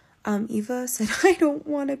 Eva said, I don't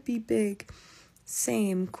want to be big.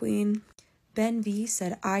 Same, queen. Ben V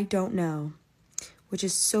said, I don't know, which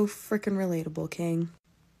is so freaking relatable, king.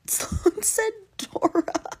 Sloan said, Dora.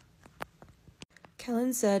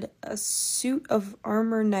 Kellen said, a suit of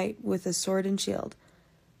armor knight with a sword and shield.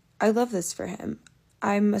 I love this for him.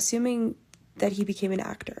 I'm assuming that he became an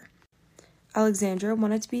actor. Alexandra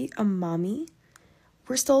wanted to be a mommy.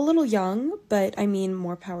 We're still a little young, but I mean,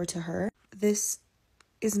 more power to her. This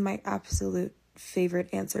is my absolute favorite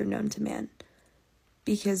answer known to man.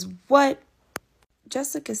 Because what?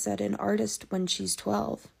 Jessica said an artist when she's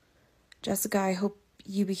 12. Jessica, I hope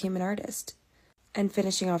you became an artist. And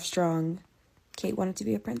finishing off strong, Kate wanted to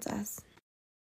be a princess.